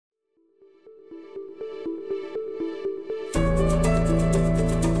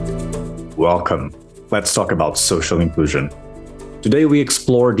Welcome. Let's talk about social inclusion. Today we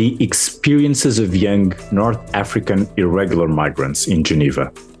explore the experiences of young North African irregular migrants in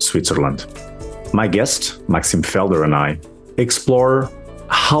Geneva, Switzerland. My guest, Maxime Felder, and I explore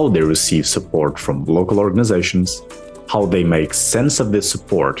how they receive support from local organizations, how they make sense of this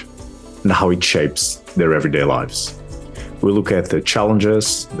support, and how it shapes their everyday lives. We look at the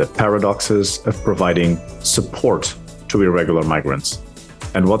challenges, the paradoxes of providing support to irregular migrants,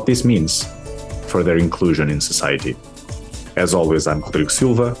 and what this means for their inclusion in society. As always, I'm Rodrigo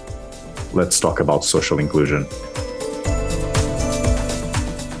Silva. Let's talk about social inclusion.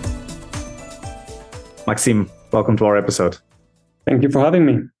 Maxime, welcome to our episode. Thank you for having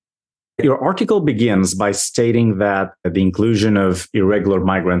me. Your article begins by stating that the inclusion of irregular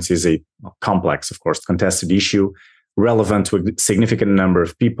migrants is a complex, of course, contested issue, relevant to a significant number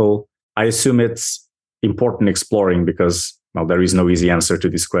of people. I assume it's important exploring because there is no easy answer to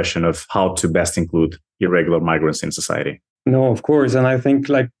this question of how to best include irregular migrants in society. No, of course. And I think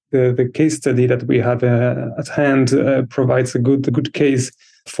the case study that we have at hand provides a good case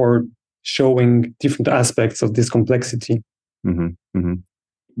for showing different aspects of this complexity. Mm-hmm, mm-hmm.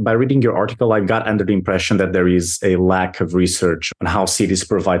 By reading your article, I got under the impression that there is a lack of research on how cities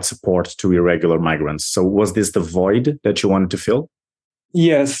provide support to irregular migrants. So was this the void that you wanted to fill?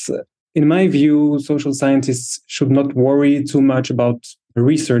 Yes. In my view, social scientists should not worry too much about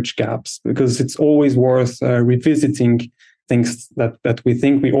research gaps because it's always worth revisiting things that we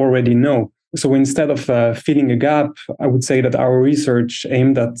think we already know. So instead of filling a gap, I would say that our research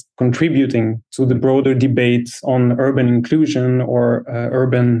aimed at contributing to the broader debate on urban inclusion or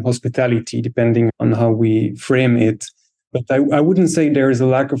urban hospitality, depending on how we frame it. But I wouldn't say there is a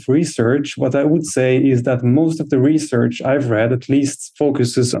lack of research. What I would say is that most of the research I've read at least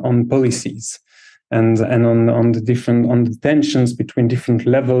focuses on policies and on the tensions between different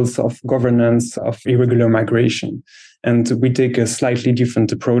levels of governance of irregular migration. And we take a slightly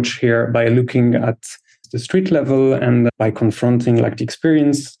different approach here by looking at the street level and by confronting the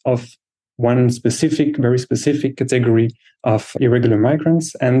experience of one very specific category of irregular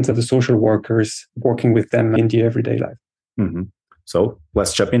migrants and the social workers working with them in the everyday life. Mm-hmm. So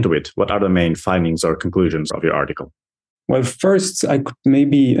let's jump into it. What are the main findings or conclusions of your article? Well, first, I could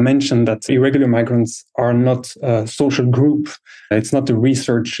maybe mention that irregular migrants are not a social group. It's not a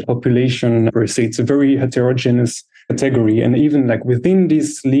research population per se. It's a very heterogeneous category. And even within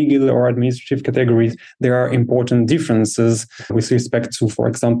these legal or administrative categories, there are important differences with respect to, for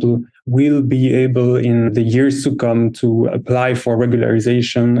example, will be able in the years to come to apply for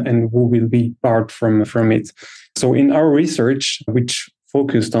regularization and who will be barred from it. So in our research, which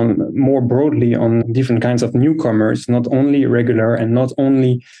focused on more broadly on different kinds of newcomers, not only irregular and not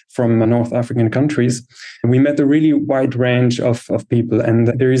only from North African countries, we met a really wide range of people. And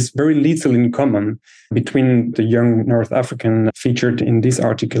there is very little in common between the young North African featured in this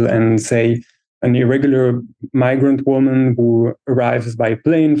article and, say, an irregular migrant woman who arrives by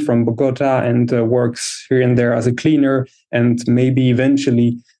plane from Bogota and works here and there as a cleaner and maybe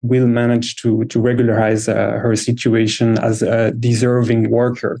eventually will manage to regularize her situation as a deserving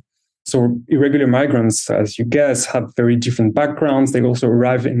worker. So irregular migrants, as you guess, have very different backgrounds. They also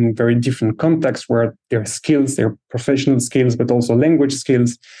arrive in very different contexts where their skills, their professional skills, but also language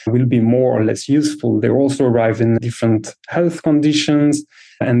skills will be more or less useful. They also arrive in different health conditions,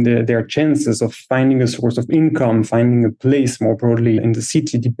 and their chances of finding a source of income, finding a place more broadly in the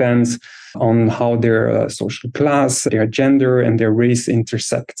city depends on how their social class, their gender, and their race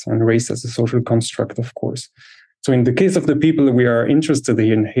intersect, and race as a social construct, of course. So in the case of the people we are interested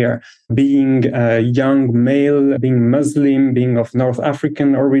in here, being a young male, being Muslim, being of North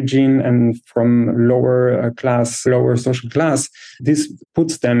African origin and from lower social class, this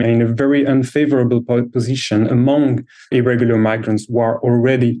puts them in a very unfavorable position among irregular migrants who are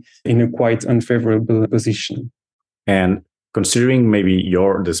already in a quite unfavorable position. And considering maybe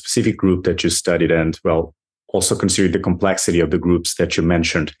the specific group that you studied and, also considering the complexity of the groups that you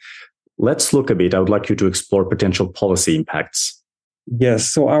mentioned, let's look a bit. I would like you to explore potential policy impacts. Yes.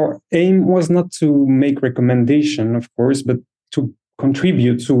 So our aim was not to make recommendation, of course, but to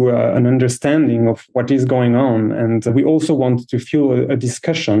contribute to an understanding of what is going on. And we also want to fuel a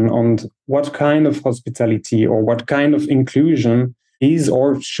discussion on what kind of hospitality or what kind of inclusion is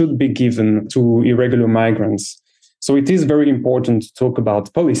or should be given to irregular migrants. So it is very important to talk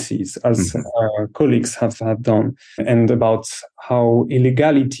about policies, as our colleagues have done, and about how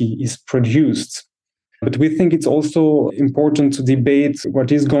illegality is produced. But we think it's also important to debate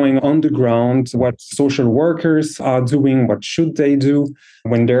what is going on the ground, what social workers are doing, what should they do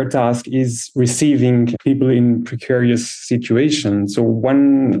when their task is receiving people in precarious situations. So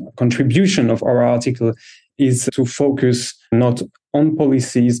one contribution of our article is to focus not on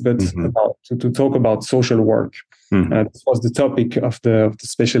policies, but to talk about social work. This was the topic of the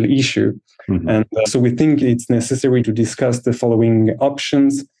special issue. And so we think it's necessary to discuss the following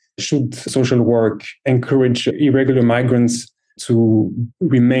options. Should social work encourage irregular migrants to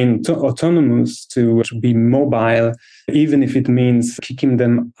remain autonomous, to be mobile, even if it means kicking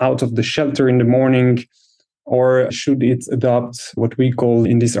them out of the shelter in the morning? Or should it adopt what we call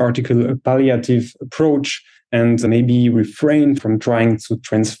in this article a palliative approach and maybe refrain from trying to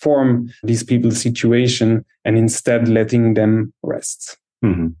transform these people's situation and instead letting them rest?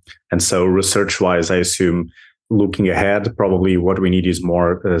 And so research-wise, I assume, looking ahead, probably what we need is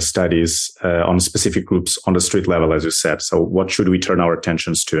more studies on specific groups on the street level, as you said. So what should we turn our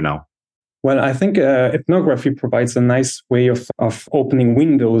attentions to now? Well, I think ethnography provides a nice way of opening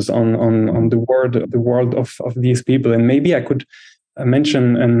windows on the world of these people. And maybe I could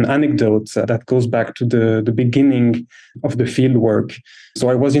mention an anecdote that goes back to the beginning of the field work. So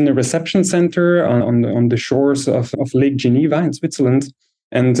I was in a reception center on the shores of Lake Geneva in Switzerland.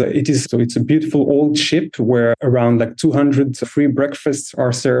 And it's a beautiful old ship where around 200 free breakfasts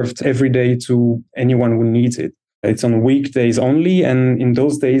are served every day to anyone who needs it. It's on weekdays only. And in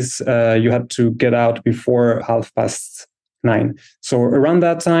those days, you had to get out before 9:30. So around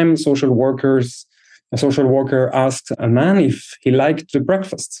that time, a social worker asked a man if he liked the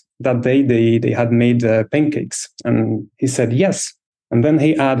breakfast. That day, they had made pancakes. And he said yes. And then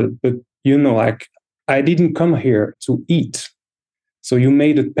he added, but I didn't come here to eat. So you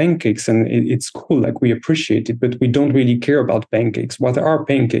made it pancakes and it's cool, we appreciate it, but we don't really care about pancakes. What are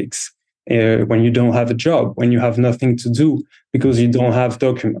pancakes? When you don't have a job, when you have nothing to do because you don't have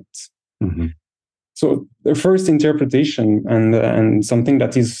documents. So the first interpretation and something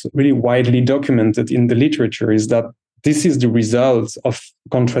that is really widely documented in the literature is that this is the result of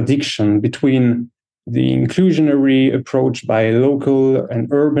contradiction between the inclusionary approach by local and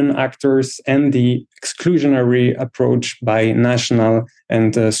urban actors and the exclusionary approach by national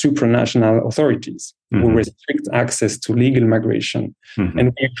and supranational authorities who restrict access to legal migration.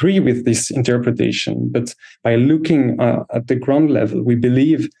 And we agree with this interpretation, but by looking at the ground level, we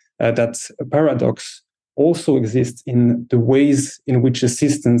believe that a paradox also exists in the ways in which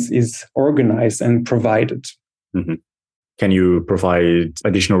assistance is organized and provided. Can you provide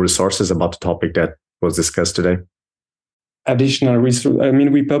additional resources about the topic that was discussed today? Additional research.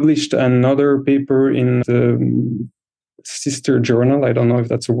 We published another paper in the sister journal, I don't know if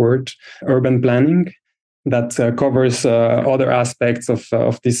that's a word, Urban Planning, that covers other aspects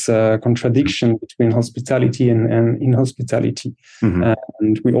of this contradiction between hospitality and inhospitality.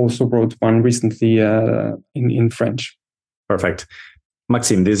 And we also wrote one recently in French. Perfect.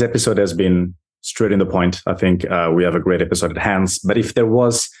 Maxime, this episode has been straight in the point. I think we have a great episode at hand. But if there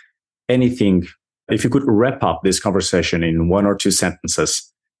was anything, if you could wrap up this conversation in one or two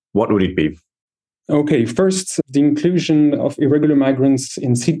sentences, what would it be? Okay, first, the inclusion of irregular migrants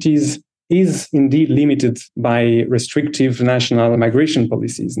in cities is indeed limited by restrictive national migration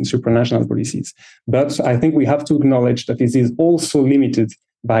policies and supranational policies. But I think we have to acknowledge that it is also limited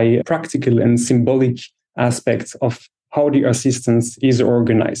by practical and symbolic aspects of how the assistance is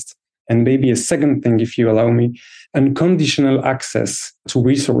organized. And maybe a second thing, if you allow me, unconditional access to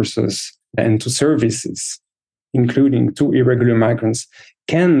resources and to services, including to irregular migrants,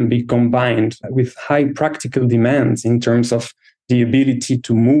 can be combined with high practical demands in terms of the ability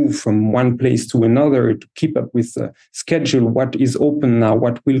to move from one place to another, to keep up with the schedule, what is open now,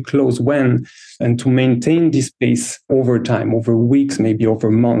 what will close when, and to maintain this pace over time, over weeks, maybe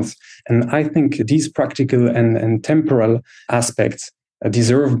over months. And I think these practical and temporal aspects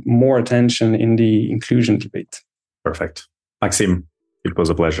deserve more attention in the inclusion debate. Perfect. Maxime, it was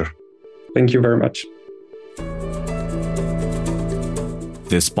a pleasure. Thank you very much.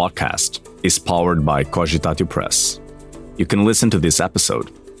 This podcast is powered by Cogitatio Press. You can listen to this episode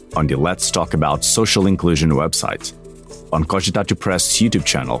on the Let's Talk About Social Inclusion website, on Cogitatio Press YouTube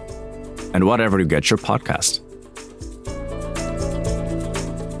channel, and whatever you get your podcast.